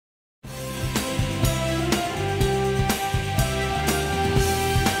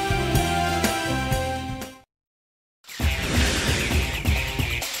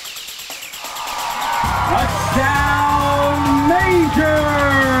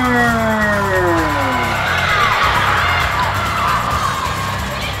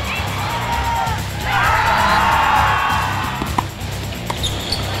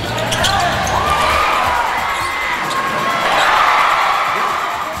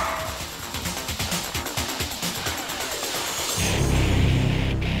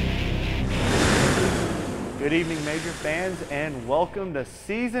Good evening, Major fans, and welcome to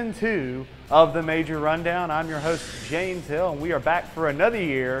Season 2 of the Major Rundown. I'm your host, James Hill, and we are back for another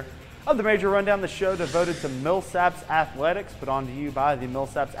year of the Major Rundown, the show devoted to Millsaps Athletics, put on to you by the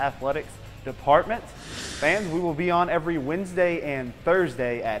Millsaps Athletics Department. Fans, we will be on every Wednesday and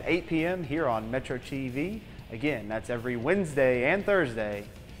Thursday at 8 p.m. here on Metro TV. Again, that's every Wednesday and Thursday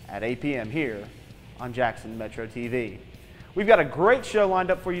at 8 p.m. here on Jackson Metro TV. We've got a great show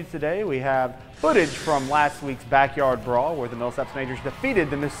lined up for you today. We have footage from last week's Backyard Brawl, where the Millsaps Majors defeated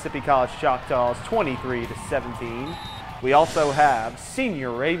the Mississippi College Choctaws 23-17. We also have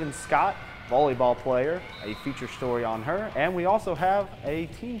senior Raven Scott, volleyball player, a feature story on her, and we also have a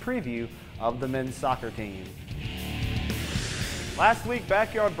team preview of the men's soccer team. Last week,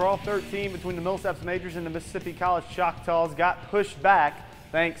 Backyard Brawl 13 between the Millsaps Majors and the Mississippi College Choctaws got pushed back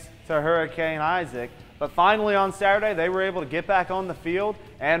thanks to Hurricane Isaac. But finally on Saturday, they were able to get back on the field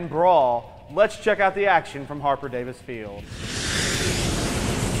and brawl. Let's check out the action from Harper Davis Field.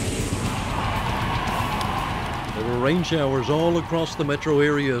 There were rain showers all across the metro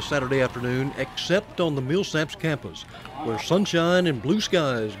area Saturday afternoon, except on the Millsaps campus, where sunshine and blue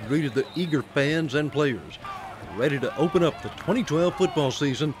skies greeted the eager fans and players, ready to open up the 2012 football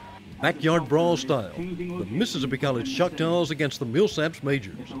season, Backyard Brawl style, the Mississippi College Choctaws against the Millsaps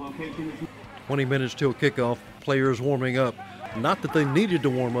Majors. 20 minutes till kickoff, players warming up. Not that they needed to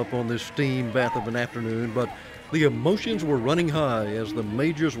warm up on this steam bath of an afternoon, but the emotions were running high as the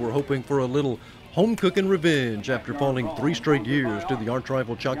Majors were hoping for a little home cooking revenge after falling 3 straight years to the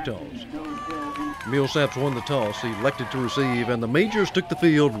arch-rival Choctaws. Millsaps won the toss, elected to receive, and the Majors took the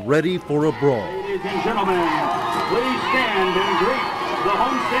field ready for a brawl. Ladies and gentlemen, please stand and greet the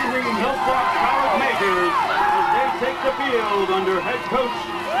homestanding Millsaps College Majors as they take the field under head coach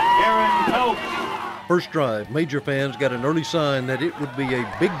Aaron Phelps. First drive, Major fans got an early sign that it would be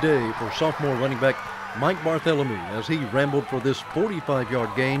a big day for sophomore running back Mike Barthélemy as he rambled for this 45-yard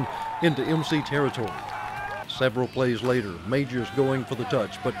gain into MC territory. Several plays later, Majors going for the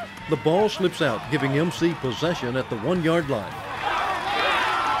touch, but the ball slips out, giving MC possession at the 1-yard line.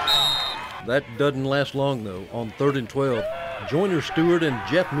 That doesn't last long, though. On 3rd and 12, Joyner Stewart and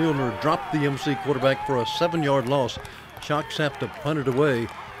Jeff Milner dropped the MC quarterback for a 7-yard loss. Chocks have to punt it away,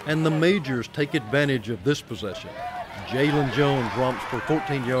 and the Majors take advantage of this possession. Jalen Jones romps for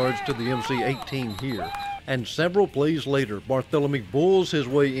 14 yards to the MC 18 here. And several plays later, Barthélemy bulls his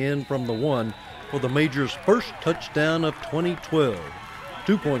way in from the 1 for the Majors' first touchdown of 2012.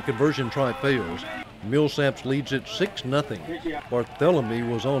 2-point conversion try fails. Millsaps leads it 6-0.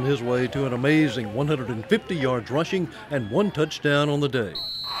 Barthélemy was on his way to an amazing 150 yards rushing and 1 touchdown on the day.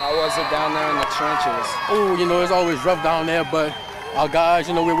 How was it down there in the trenches? Oh, it's always rough down there, but our guys,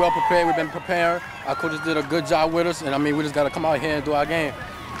 we're well prepared. We've been prepared. Our coaches did a good job with us, and we just got to come out here and do our game.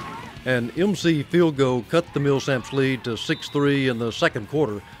 An MC field goal cut the Millsaps lead to 6-3 in the second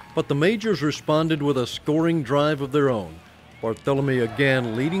quarter, but the Majors responded with a scoring drive of their own. Barthélemy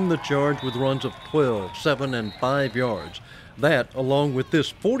again leading the charge with runs of 12, 7, and 5 yards. That, along with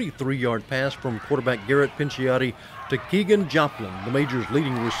this 43-yard pass from quarterback Garrett Pinciotti to Keegan Joplin, the Majors'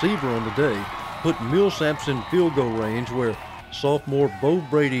 leading receiver on the day, put Millsaps in field goal range where sophomore Bo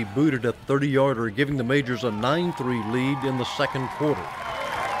Brady booted a 30-yarder, giving the Majors a 9-3 lead in the second quarter.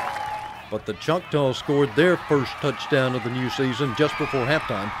 But the Choctaws scored their first touchdown of the new season just before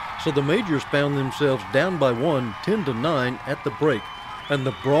halftime, so the Majors found themselves down by 1, 10-9 at the break, and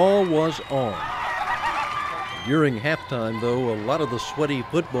the brawl was on. During halftime, though, a lot of the sweaty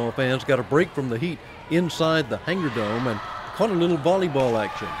football fans got a break from the heat inside the Hangar Dome and caught a little volleyball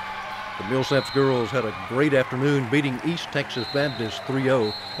action. The Millsaps girls had a great afternoon, beating East Texas Baptist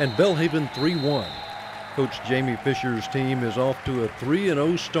 3-0 and Belhaven 3-1. Coach Jamie Fisher's team is off to a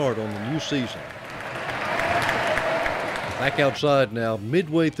 3-0 start on the new season. Back outside now,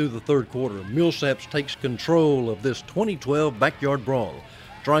 midway through the third quarter, Millsaps takes control of this 2012 Backyard Brawl.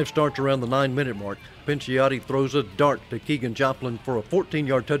 Drive starts around the 9-minute mark. Pinciotti throws a dart to Keegan Joplin for a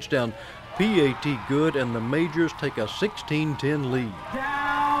 14-yard touchdown. PAT good, and the Majors take a 16-10 lead.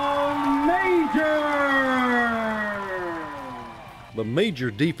 Down Majors! The Major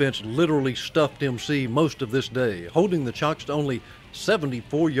defense literally stuffed MC most of this day, holding the Chocks to only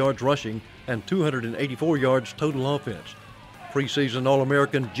 74 yards rushing and 284 yards total offense. Preseason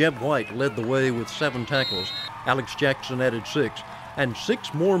All-American Jeb White led the way with 7 tackles. Alex Jackson added 6, and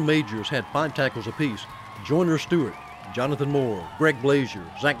 6 more Majors had 5 tackles apiece. Joyner Stewart, Jonathan Moore, Greg Blazier,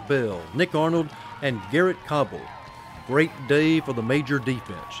 Zach Bell, Nick Arnold, and Garrett Cobble. Great day for the Major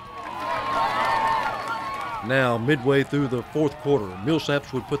defense. Now, midway through the fourth quarter,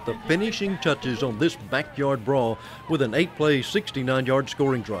 Millsaps would put the finishing touches on this Backyard Brawl with an 8-play, 69-yard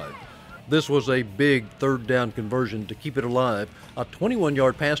scoring drive. This was a big third down conversion to keep it alive. A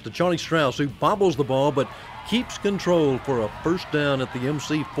 21-yard pass to Charlie Strauss, who bobbles the ball but keeps control for a first down at the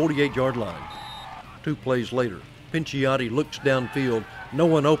MC 48-yard line. 2 plays later, Pinciotti looks downfield, no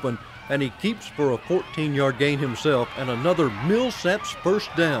one open, and he keeps for a 14-yard gain himself and another Millsaps first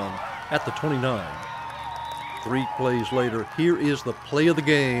down at the 29. 3 plays later, here is the play of the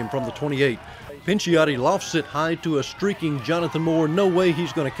game from the 28. Pinciotti lofts it high to a streaking Jonathan Moore. No way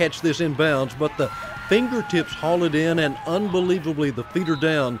he's going to catch this inbounds, but the fingertips haul it in, and unbelievably the feet are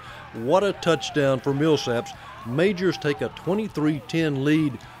down. What a touchdown for Millsaps. Majors take a 23-10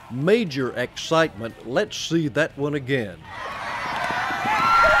 lead. Major excitement. Let's see that one again.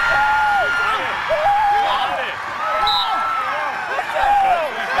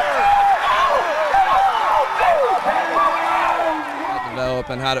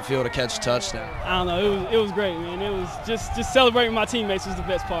 And how'd it feel to catch a touchdown? I don't know. It was great, man. It was just celebrating my teammates was the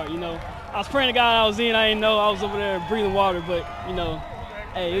best part. You know, I was praying to God I was in. I didn't know I was over there breathing water, but you know,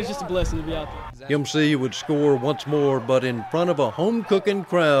 hey, it was just a blessing to be out there. MC would score once more, but in front of a home cooking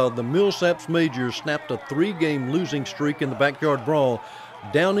crowd, the Millsaps Majors snapped a 3-game losing streak in the Backyard Brawl,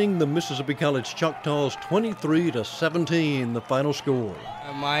 downing the Mississippi College Choctaws 23-17, the final score.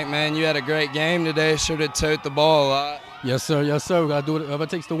 Mike, man, you had a great game today. Sure did tote the ball a lot. Yes, sir. Yes, sir. We got to do whatever it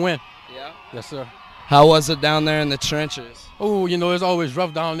takes to win. Yeah. Yes, sir. How was it down there in the trenches? Oh, you know, it's always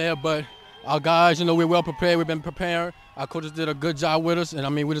rough down there, but our guys, you know, we're well prepared. We've been preparing. Our coaches did a good job with us, and, I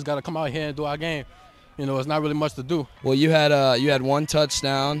mean, we just got to come out here and do our game. You know, it's not really much to do. Well, you had 1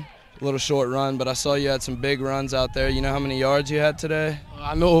 touchdown, a little short run, but I saw you had some big runs out there. You know how many yards you had today?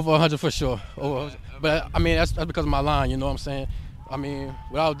 I know over 100 for sure. But, I mean, that's because of my line, you know what I'm saying? I mean,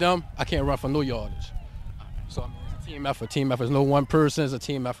 without them, I can't run for no yardage. So, I mean, it's a team effort. Team effort. It's no one person. It's a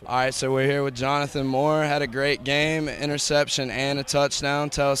team effort. All right, so we're here with Jonathan Moore. Had a great game, interception and a touchdown.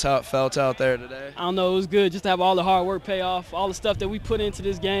 Tell us how it felt out there today. I don't know. It was good just to have all the hard work pay off, all the stuff that we put into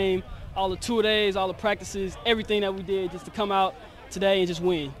this game, all the 2 days, all the practices, everything that we did just to come out today and just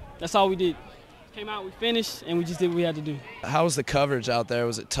win. That's all we did. Came out, we finished, and we just did what we had to do. How was the coverage out there?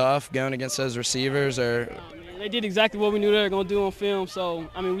 Was it tough going against those receivers? Or they did exactly what we knew they were going to do on film. So,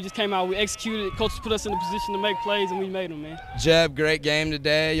 I mean, we just came out, we executed. Coaches put us in a position to make plays, and we made them, man. Jeb, great game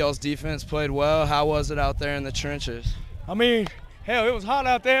today. Y'all's defense played well. How was it out there in the trenches? I mean, hell, it was hot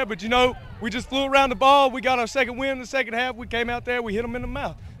out there, but, you know, we just flew around the ball. We got our second win in the second half. We came out there, we hit them in the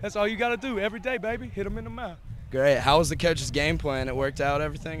mouth. That's all you got to do every day, baby, hit them in the mouth. Great. How was the coach's game plan? It worked out,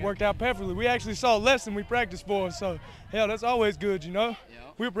 everything? Worked out perfectly. We actually saw less than we practiced for, so, hell, that's always good, you know? Yeah.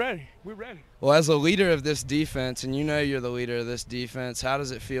 We're ready. We're ready. Well, as a leader of this defense, and you know you're the leader of this defense, how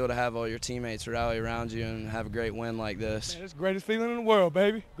does it feel to have all your teammates rally around you and have a great win like this? Man, it's the greatest feeling in the world,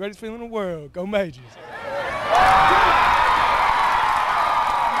 baby. Greatest feeling in the world. Go Majors.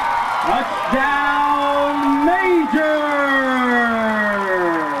 Touchdown, Majors!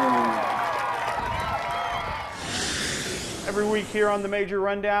 Every week here on the Major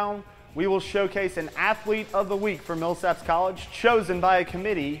Rundown, we will showcase an Athlete of the Week for Millsaps College, chosen by a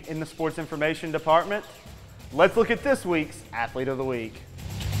committee in the Sports Information Department. Let's look at this week's Athlete of the Week.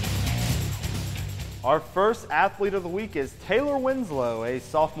 Our first Athlete of the Week is Taylor Winslow, a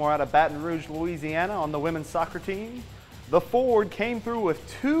sophomore out of Baton Rouge, Louisiana on the women's soccer team. The forward came through with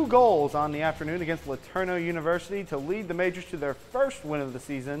 2 goals on the afternoon against LeTourneau University to lead the Majors to their first win of the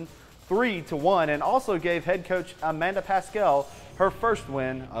season, 3-1, and also gave head coach Amanda Pascal her first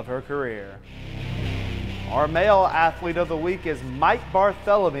win of her career. Our male Athlete of the Week is Mike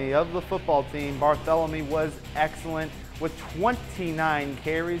Barthelemy of the football team. Barthelemy was excellent with 29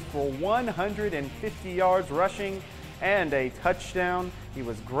 carries for 150 yards rushing and a touchdown. He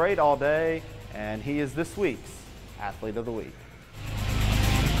was great all day, and he is this week's Athlete of the Week.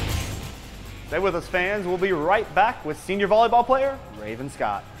 Stay with us, fans. We'll be right back with senior volleyball player Raven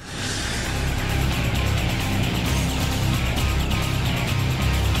Scott.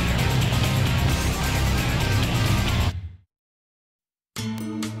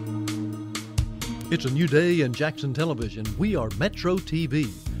 It's a new day in Jackson Television. We are Metro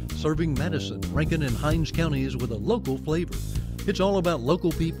TV, serving Madison, Rankin, and Hinds counties with a local flavor. It's all about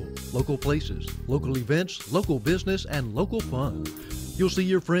local people, local places, local events, local business, and local fun. You'll see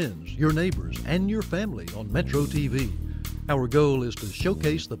your friends, your neighbors, and your family on Metro TV. Our goal is to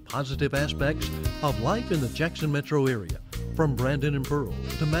showcase the positive aspects of life in the Jackson metro area, from Brandon and Pearl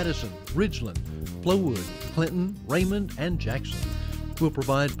to Madison, Ridgeland, Flowood, Clinton, Raymond, and Jackson. We'll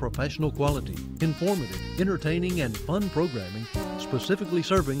provide professional quality, informative, entertaining, and fun programming specifically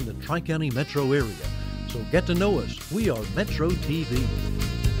serving the Tri-County metro area. So get to know us. We are Metro TV.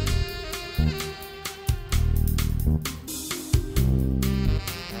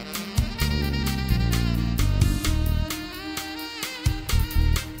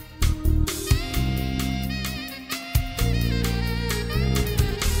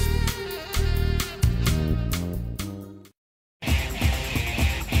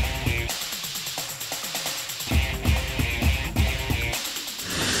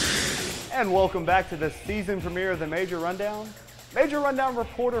 And welcome back to the season premiere of the Major Rundown. Major Rundown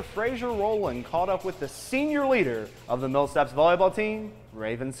reporter Fraser Rowland caught up with the senior leader of the Millsaps volleyball team,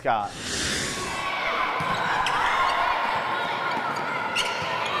 Raven Scott.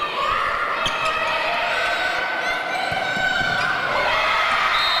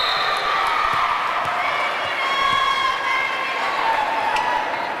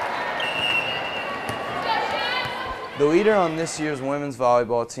 The leader on this year's women's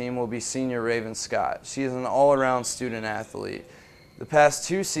volleyball team will be senior Raven Scott. She is an all-around student athlete. The past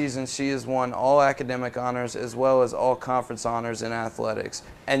 2 seasons, she has won all academic honors as well as all conference honors in athletics.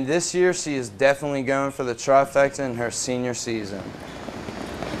 And this year, she is definitely going for the trifecta in her senior season.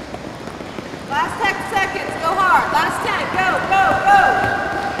 Last 10 seconds, go hard. Last 10, go, go, go.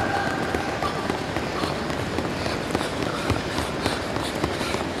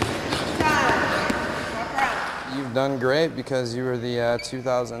 You've done great because you were the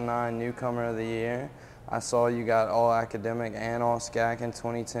 2009 Newcomer of the Year. I saw you got all academic and all SCAC in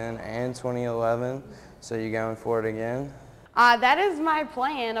 2010 and 2011, so you going for it again? That is my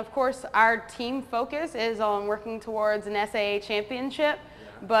plan. Of course, our team focus is on working towards an SAA championship,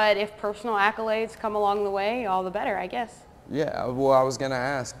 but if personal accolades come along the way, all the better, I guess. Yeah, well, I was going to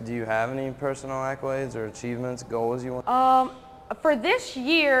ask, do you have any personal accolades or achievements, goals you want? For this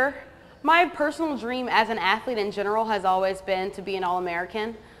year, my personal dream as an athlete in general has always been to be an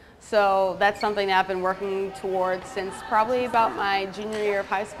All-American. So that's something that I've been working towards since probably about my junior year of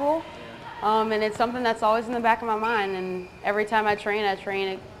high school. And it's something that's always in the back of my mind. And every time I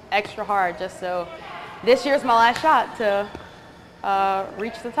train extra hard just so this year's my last shot to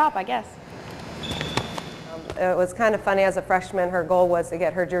reach the top, I guess. It was kind of funny as a freshman. Her goal was to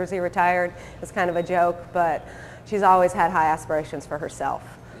get her jersey retired. It was kind of a joke, but she's always had high aspirations for herself.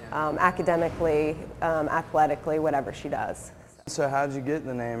 Academically, athletically, whatever she does. So how'd you get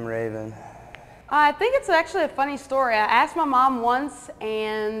the name Raven? I think it's actually a funny story. I asked my mom once,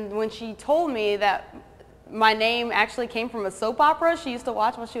 and when she told me that my name actually came from a soap opera she used to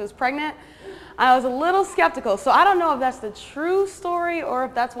watch when she was pregnant, I was a little skeptical. So I don't know if that's the true story or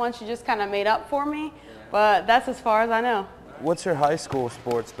if that's one she just kind of made up for me, but that's as far as I know. What's your high school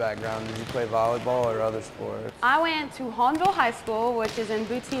sports background? Did you play volleyball or other sports? I went to Hahnville High School, which is in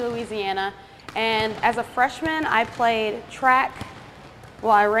Booty, Louisiana, and as a freshman I played track.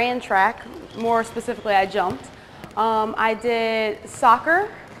 Well, I ran track. More specifically, I jumped. I did soccer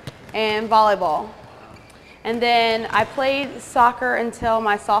and volleyball. And then I played soccer until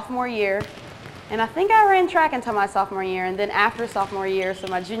my sophomore year, and I think I ran track until my sophomore year, and then after sophomore year, so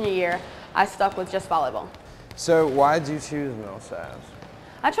my junior year, I stuck with just volleyball. So why did you choose Millsaps?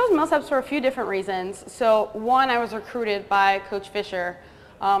 I chose Millsaps for a few different reasons. So one, I was recruited by Coach Fisher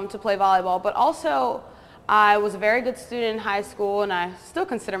to play volleyball, but also I was a very good student in high school, and I still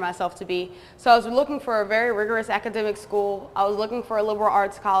consider myself to be. So I was looking for a very rigorous academic school, I was looking for a liberal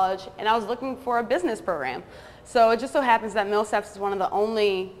arts college, and I was looking for a business program. So it just so happens that Millsaps is one of the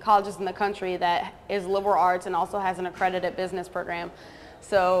only colleges in the country that is liberal arts and also has an accredited business program.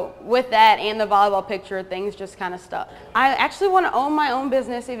 So with that and the volleyball picture, things just kind of stuck. I actually want to own my own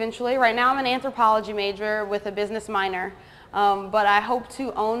business eventually. Right now I'm an anthropology major with a business minor, but I hope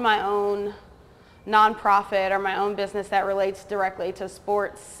to own my own nonprofit or my own business that relates directly to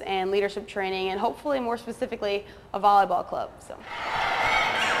sports and leadership training, and hopefully more specifically a volleyball club. So.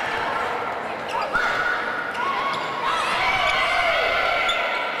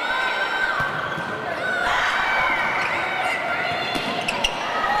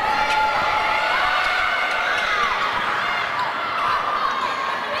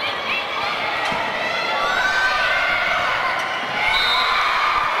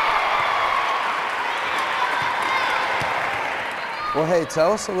 Well, hey,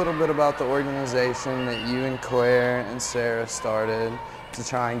 tell us a little bit about the organization that you and Claire and Sarah started to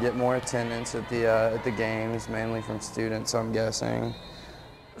try and get more attendance at the games, mainly from students, I'm guessing.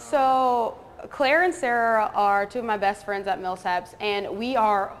 So Claire and Sarah are two of my best friends at Millsaps, and we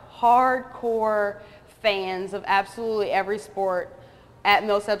are hardcore fans of absolutely every sport at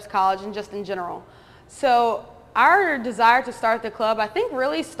Millsaps College and just in general. So our desire to start the club, I think,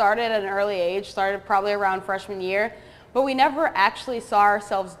 really started at an early age, started probably around freshman year. But we never actually saw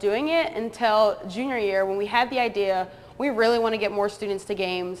ourselves doing it until junior year when we had the idea, we really want to get more students to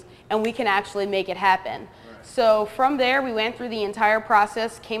games and we can actually make it happen. Right. So from there, we went through the entire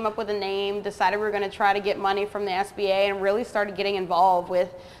process, came up with a name, decided we were going to try to get money from the SBA, and really started getting involved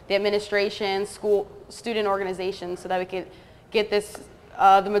with the administration, school, student organizations so that we could get this,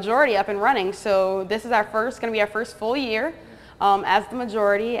 the majority up and running. So this is going to be our first full year as the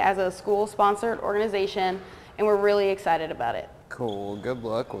majority, as a school-sponsored organization. And we're really excited about it. Cool. Good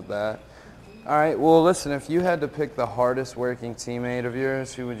luck with that. All right, well, listen, if you had to pick the hardest working teammate of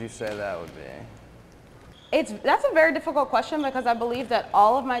yours, who would you say that would be? That's a very difficult question because I believe that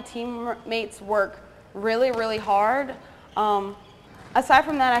all of my teammates work really, really hard. Aside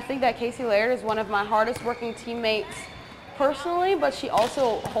from that, I think that Casey Laird is one of my hardest working teammates personally, but she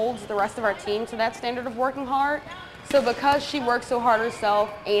also holds the rest of our team to that standard of working hard. So because she works so hard herself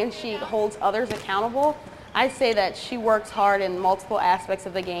and she holds others accountable, I say that she works hard in multiple aspects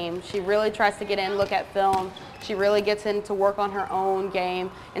of the game. She really tries to get in, look at film. She really gets in to work on her own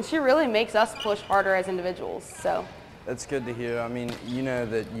game, and she really makes us push harder as individuals. So that's good to hear. I mean, you know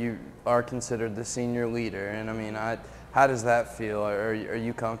that you are considered the senior leader, and I mean, how does that feel? Are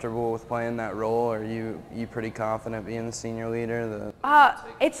you comfortable with playing that role? Are you pretty confident being the senior leader?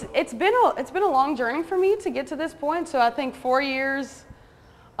 It's been a long journey for me to get to this point. So I think 4 years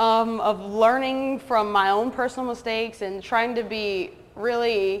of learning from my own personal mistakes and trying to be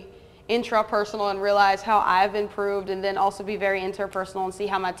really intrapersonal and realize how I've improved, and then also be very interpersonal and see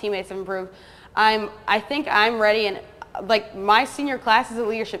how my teammates have improved. I think I'm ready, and like my senior class is a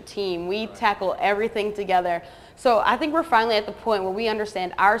leadership team. We tackle everything together. So I think we're finally at the point where we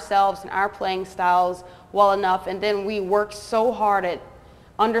understand ourselves and our playing styles well enough, and then we work so hard at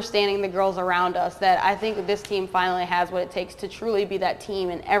understanding the girls around us that I think this team finally has what it takes to truly be that team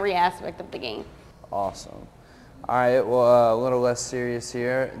in every aspect of the game. Awesome. All right, well, a little less serious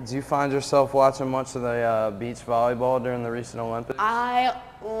here. Do you find yourself watching much of the beach volleyball during the recent Olympics? I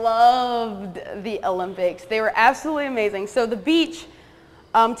loved the Olympics. They were absolutely amazing. So the beach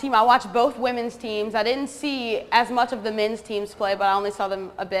team, I watched both women's teams. I didn't see as much of the men's teams play, but I only saw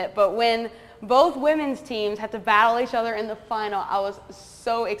them a bit. But when both women's teams had to battle each other in the final, I was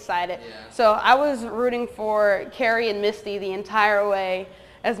so excited. Yeah. So I was rooting for Carrie and Misty the entire way.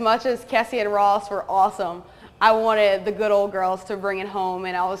 As much as Kessie and Ross were awesome, I wanted the good old girls to bring it home,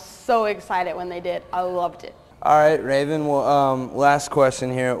 and I was so excited when they did. I loved it. All right, Raven, well, last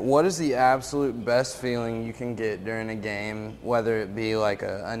question here. What is the absolute best feeling you can get during a game, whether it be like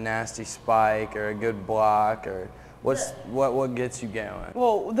a nasty spike or a good block, or what gets you going?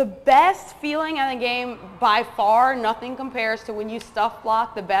 Well, the best feeling in the game, by far, nothing compares to when you stuff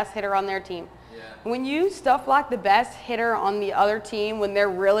block the best hitter on their team. Yeah. When you stuff block the best hitter on the other team, when they're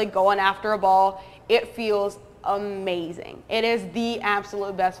really going after a ball, it feels amazing. It is the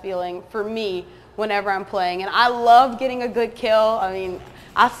absolute best feeling for me whenever I'm playing. And I love getting a good kill. I mean,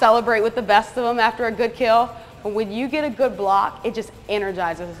 I celebrate with the best of them after a good kill. But when you get a good block, it just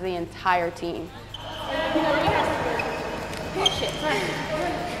energizes the entire team.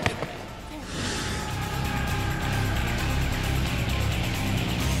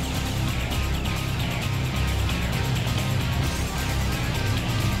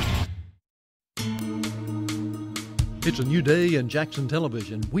 It's a new day in Jackson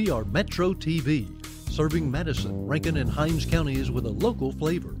television. We are Metro TV, serving Madison, Rankin, and Himes counties with a local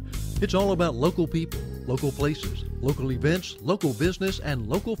flavor. It's all about local people, local places, local events, local business, and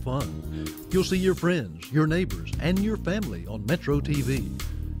local fun. You'll see your friends, your neighbors, and your family on Metro TV.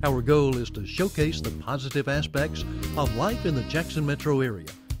 Our goal is to showcase the positive aspects of life in the Jackson metro area,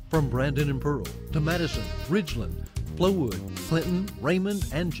 from Brandon and Pearl to Madison, Ridgeland, Flowood, Clinton, Raymond,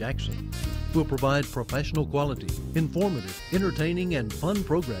 and Jackson. We'll provide professional quality, informative, entertaining, and fun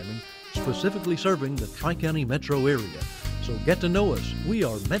programming specifically serving the Tri-County metro area. So get to know us. We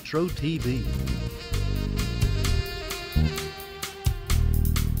are Metro TV.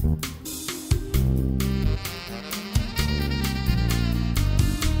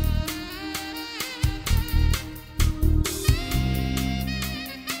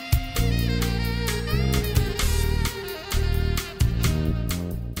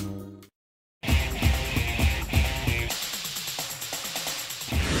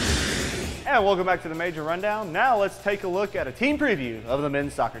 And welcome back to the Major Rundown. Now let's take a look at a team preview of the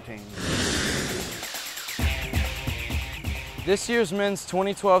men's soccer team. This year's men's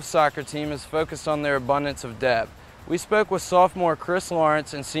 2012 soccer team is focused on their abundance of depth. We spoke with sophomore Chris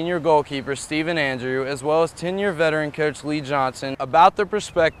Lawrence and senior goalkeeper Stephen Andrew, as well as 10-year veteran coach Lee Johnson, about their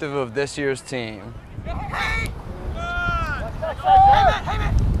perspective of this year's team.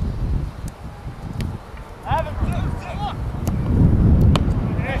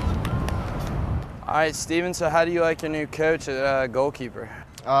 All right, Steven, so how do you like your new coach at goalkeeper?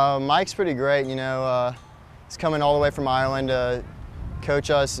 Mike's pretty great, you know. He's coming all the way from Ireland to coach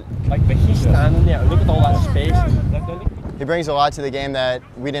us. But he's standing there, look at all that space. He brings a lot to the game that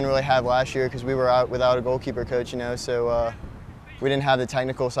we didn't really have last year because we were out without a goalkeeper coach, you know, so we didn't have the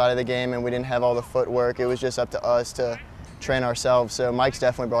technical side of the game and we didn't have all the footwork. It was just up to us to train ourselves. So Mike's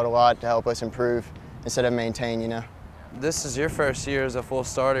definitely brought a lot to help us improve instead of maintain, you know. This is your first year as a full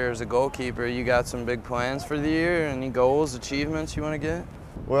starter as a goalkeeper. You got some big plans for the year? Any goals, achievements you want to get?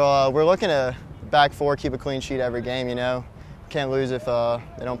 We're looking to back four, keep a clean sheet every game, you know. Can't lose if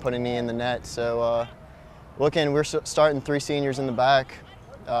they don't put any in the net. So we're starting 3 seniors in the back,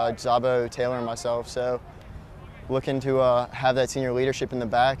 Zabo, Taylor, and myself. So looking to have that senior leadership in the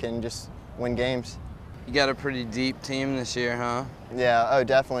back and just win games. You got a pretty deep team this year, huh? Yeah, oh,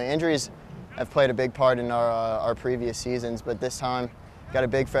 definitely. Injuries have played a big part in our previous seasons, but this time got a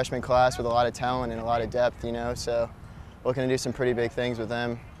big freshman class with a lot of talent and a lot of depth, you know, so looking to do some pretty big things with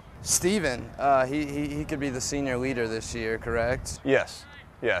them. Steven, he could be the senior leader this year, correct? Yes,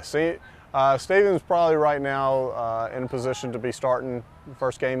 yes. Steven's probably right now in a position to be starting the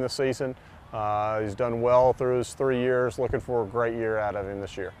first game this season. He's done well through his 3 years, looking for a great year out of him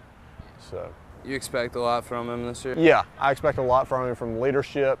this year. So. You expect a lot from him this year? Yeah, I expect a lot from him, from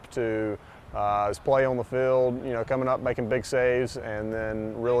leadership to his play on the field, you know, coming up, making big saves, and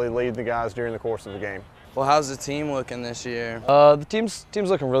then really leading the guys during the course of the game. Well, how's the team looking this year? The team's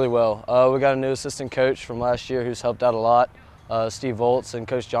looking really well. We got a new assistant coach from last year who's helped out a lot. Steve Volts, and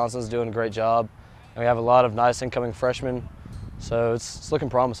Coach Johnson's doing a great job. And we have a lot of nice incoming freshmen, so it's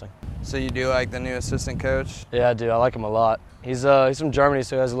looking promising. So you do like the new assistant coach? Yeah, I do. I like him a lot. He's from Germany,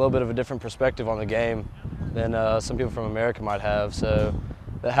 so he has a little bit of a different perspective on the game than some people from America might have. So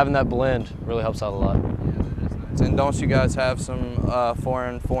having that blend really helps out a lot. And don't you guys have some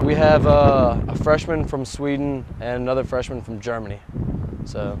foreign? We have a freshman from Sweden and another freshman from Germany.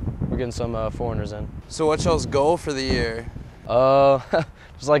 So we're getting some foreigners in. So what's y'all's goal for the year?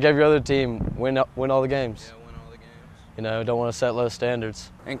 Just like every other team, win all the games. Yeah, win all the games. You know, don't want to set low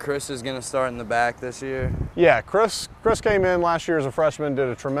standards. And Chris is going to start in the back this year? Yeah, Chris came in last year as a freshman, did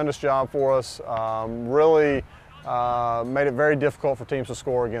a tremendous job for us, really made it very difficult for teams to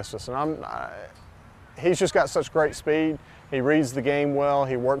score against us. And he's just got such great speed. He reads the game well,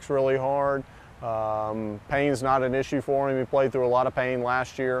 he works really hard. Pain's not an issue for him. He played through a lot of pain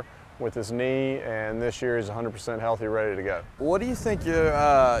last year with his knee, and this year he's 100% healthy, ready to go. What do you think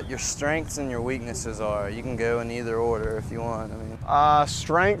your strengths and your weaknesses are? You can go in either order if you want.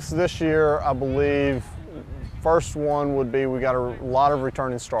 Strengths this year, I believe, first one would be we got a lot of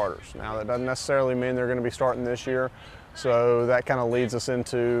returning starters. Now that doesn't necessarily mean they're going to be starting this year, so that kind of leads us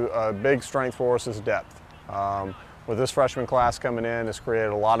into a big strength for us is depth. With this freshman class coming in, it's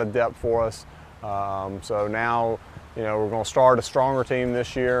created a lot of depth for us. So now, you know, we're going to start a stronger team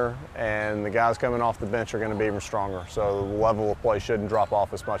this year, and the guys coming off the bench are going to be even stronger. So the level of play shouldn't drop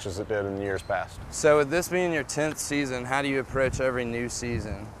off as much as it did in the years past. So with this being your 10th season, how do you approach every new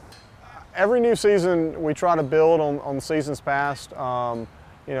season? Every new season, we try to build on the seasons past,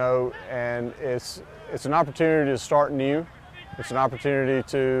 you know, and it's an opportunity to start new. It's an opportunity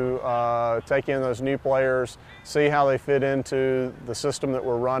to take in those new players, see how they fit into the system that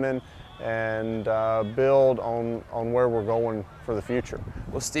we're running, and build on where we're going for the future.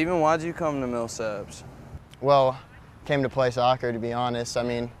 Well, Steven, why did you come to Millsaps? Well, came to play soccer, to be honest. I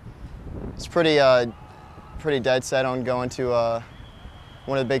mean, it's pretty dead set on going to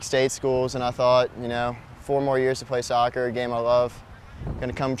one of the big state schools, and I thought, you know, 4 more years to play soccer, a game I love,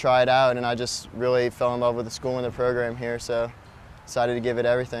 gonna come try it out, and I just really fell in love with the school and the program here, so decided to give it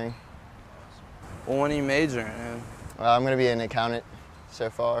everything. Well, when are you majoring in? I'm gonna be an accountant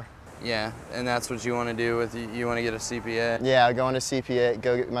so far. Yeah, and that's what you want to do with you want to get a CPA? Yeah, going to CPA,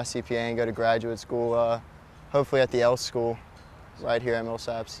 go get my CPA and go to graduate school, hopefully at the L school right here at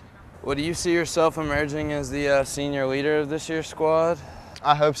Millsaps. Well, do you see yourself emerging as the senior leader of this year's squad?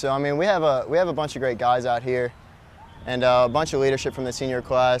 I hope so. I mean, we have a bunch of great guys out here and a bunch of leadership from the senior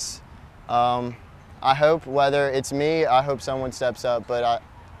class. I hope, whether it's me, I hope someone steps up, but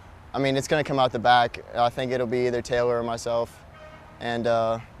I mean, it's going to come out the back. I think it'll be either Taylor or myself. And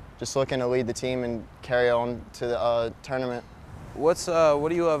just looking to lead the team and carry on to the tournament. What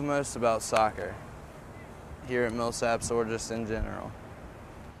do you love most about soccer here at Millsaps, or just in general?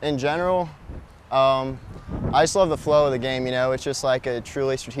 In general, I just love the flow of the game. You know, it's just like a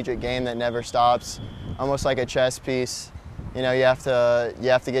truly strategic game that never stops, almost like a chess piece. You know, you have to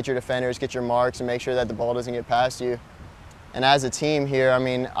get your defenders, get your marks, and make sure that the ball doesn't get past you. And as a team here, I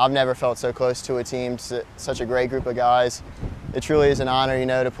mean, I've never felt so close to a team, such a great group of guys. It truly is an honor, you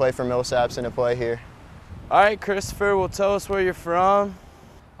know, to play for Millsaps and to play here. All right, Christopher, well, tell us where you're from.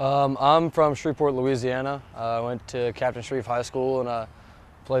 I'm from Shreveport, Louisiana. I went to Captain Shreve High School and I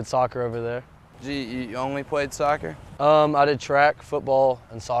played soccer over there. Gee, you only played soccer? I did track, football,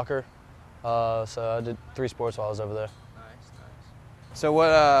 and soccer. So I did 3 sports while I was over there. So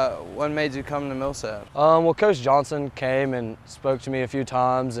what made you come to Millsaps? Well, Coach Johnson came and spoke to me a few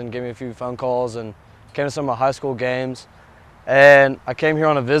times and gave me a few phone calls, and came to some of my high school games, and I came here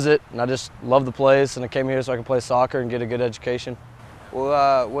on a visit, and I just love the place, and I came here so I can play soccer and get a good education.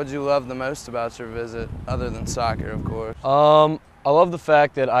 Well, what did you love the most about your visit, other than soccer, of course? I love the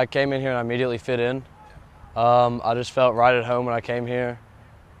fact that I came in here and I immediately fit in. I just felt right at home when I came here,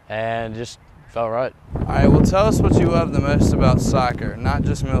 and just felt right. All right, well, tell us what you love the most about soccer, not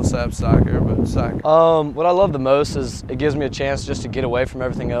just Millsaps soccer, but soccer. What I love the most is it gives me a chance just to get away from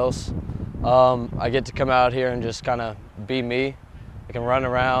everything else. I get to come out here and just kind of be me. I can run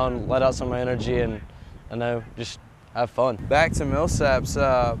around, let out some of my energy, and just have fun. Back to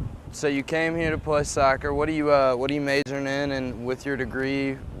Millsaps. So you came here to play soccer. What are you majoring in, and with your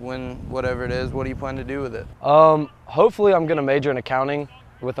degree, whatever it is, what do you plan to do with it? Hopefully, I'm going to major in accounting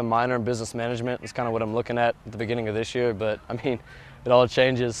with a minor in business management. That's kind of what I'm looking at the beginning of this year, but I mean, it all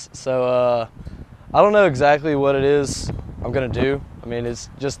changes. So I don't know exactly what it is I'm going to do. I mean,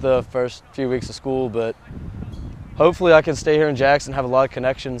 it's just the first few weeks of school, but hopefully I can stay here in Jackson, have a lot of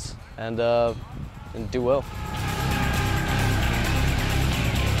connections, and do well.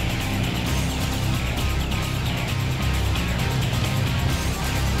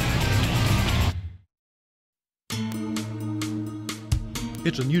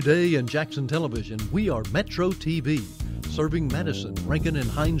 It's a new day in Jackson television. We are Metro TV, serving Madison, Rankin, and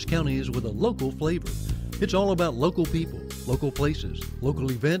Hinds counties with a local flavor. It's all about local people, local places, local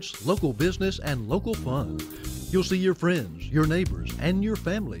events, local business, and local fun. You'll see your friends, your neighbors, and your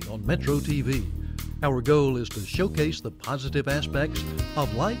family on Metro TV. Our goal is to showcase the positive aspects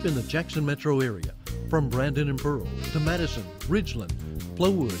of life in the Jackson metro area, from Brandon and Pearl to Madison, Ridgeland,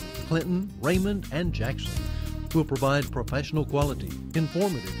 Flowood, Clinton, Raymond, and Jackson. We'll provide professional quality,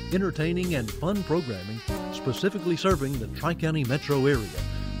 informative, entertaining, and fun programming specifically serving the Tri-County metro area.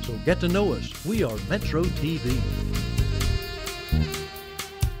 So get to know us. We are Metro TV.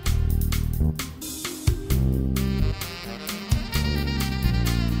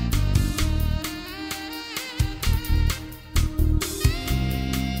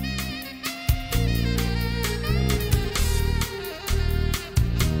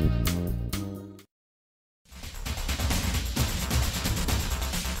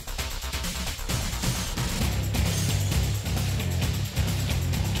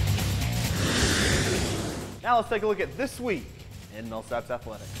 Now let's take a look at this week in Millsaps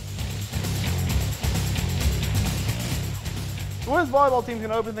Athletics. The women's volleyball team is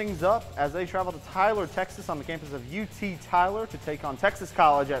going to open things up as they travel to Tyler, Texas on the campus of UT Tyler to take on Texas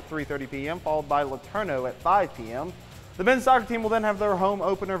College at 3:30 p.m., followed by Laterno at 5 p.m. The men's soccer team will then have their home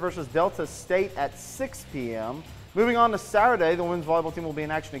opener versus Delta State at 6 p.m. Moving on to Saturday, the women's volleyball team will be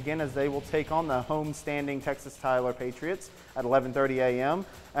in action again as they will take on the home-standing Texas Tyler Patriots at 11:30 a.m.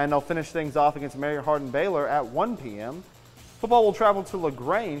 and they'll finish things off against Mary Hardin Baylor at 1 p.m. Football will travel to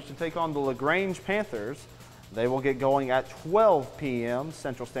LaGrange to take on the LaGrange Panthers. They will get going at 12 p.m.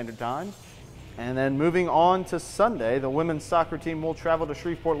 Central Standard Time. And then moving on to Sunday, the women's soccer team will travel to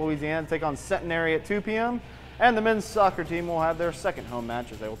Shreveport, Louisiana to take on Centenary at 2 p.m. And the men's soccer team will have their second home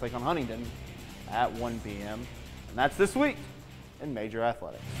match as they will take on Huntington at 1 p.m. And that's this week in Major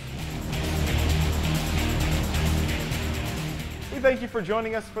Athletics. We thank you for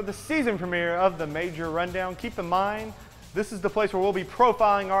joining us for the season premiere of the Major Rundown. Keep in mind, this is the place where we'll be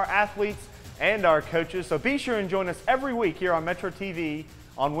profiling our athletes and our coaches. So be sure and join us every week here on Metro TV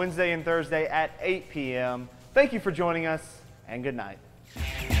on Wednesday and Thursday at 8 p.m. Thank you for joining us, and good night.